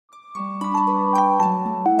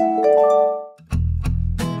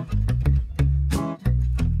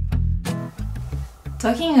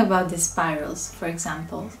Talking about the spirals, for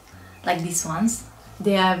example, like these ones,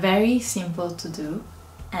 they are very simple to do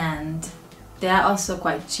and they are also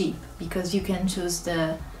quite cheap because you can choose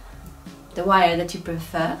the wire that you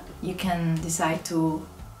prefer. You can decide to,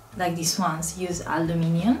 like these ones, use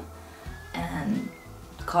aluminium and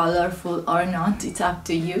colorful or not, it's up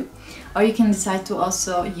to you. Or you can decide to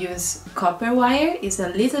also use copper wire. It's a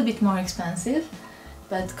little bit more expensive,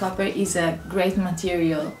 but copper is a great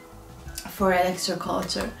material for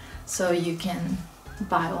electroculture, so you can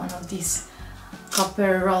buy one of these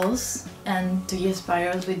copper rolls and do your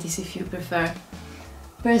spirals with this if you prefer.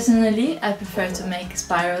 Personally, I prefer to make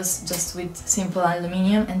spirals just with simple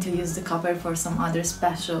aluminium and to use the copper for some other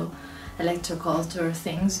special electroculture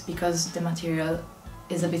things because the material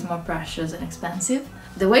is a bit more precious and expensive.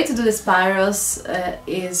 The way to do the spirals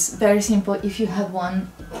is very simple. If you have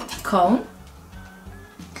one cone,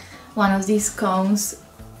 one of these cones,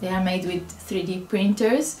 they are made with 3D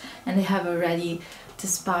printers and they have already the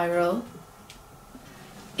spiral.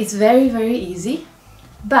 It's very easy,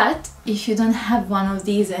 but if you don't have one of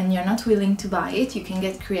these and you're not willing to buy it, you can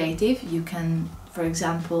get creative. You can, for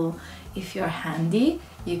example, if you're handy,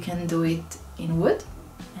 you can do it in wood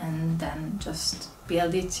and then just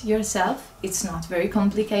build it yourself. It's not very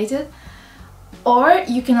complicated. Or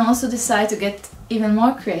you can also decide to get even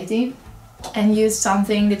more creative and use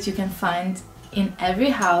something that you can find in every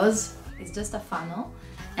house. It's just a funnel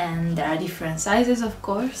and there are different sizes, of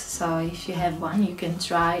course, so if you have one you can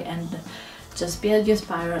try and just build your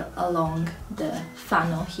spiral along the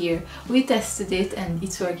funnel here. We tested it and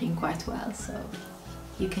it's working quite well, so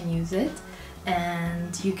you can use it.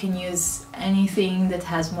 And you can use anything that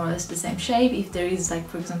has more or less the same shape. If there is, like,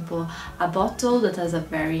 for example, a bottle that has a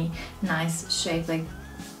very nice shape, like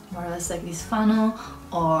more or less like this funnel,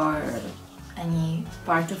 or any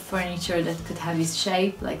part of furniture that could have its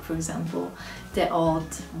shape, like for example the old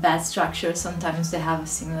bed structure, sometimes they have a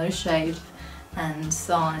similar shape, and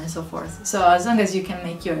so on and so forth. So as long as you can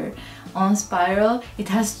make your own spiral, it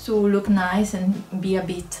has to look nice and be a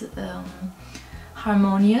bit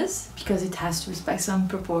harmonious because it has to respect some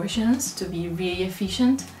proportions to be really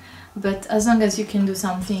efficient. But as long as you can do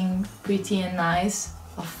something pretty and nice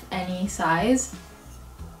of any size,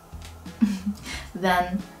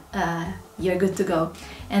 then you're good to go.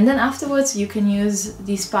 And then afterwards you can use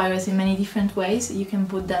these spirals in many different ways. You can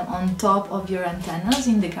put them on top of your antennas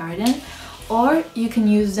in the garden, or you can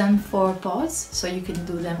use them for pots, so you can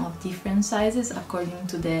do them of different sizes according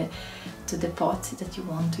to the pot that you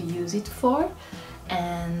want to use it for.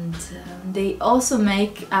 And they also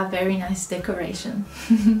make a very nice decoration.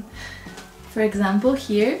 For example,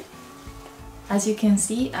 here, as you can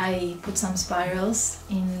see, I put some spirals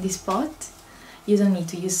in this pot. You don't need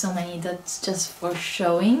to use so many, that's just for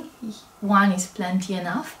showing. One is plenty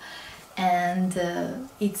enough, and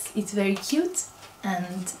it's very cute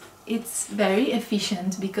and it's very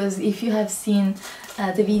efficient, because if you have seen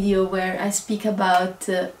the video where I speak about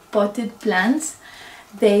potted plants,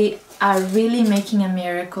 they are really making a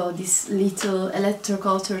miracle, these little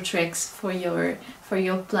electroculture tricks for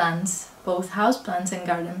your plants, both house plants and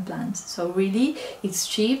garden plants. So really, it's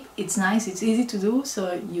cheap, it's nice, it's easy to do,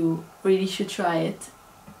 so you really should try it.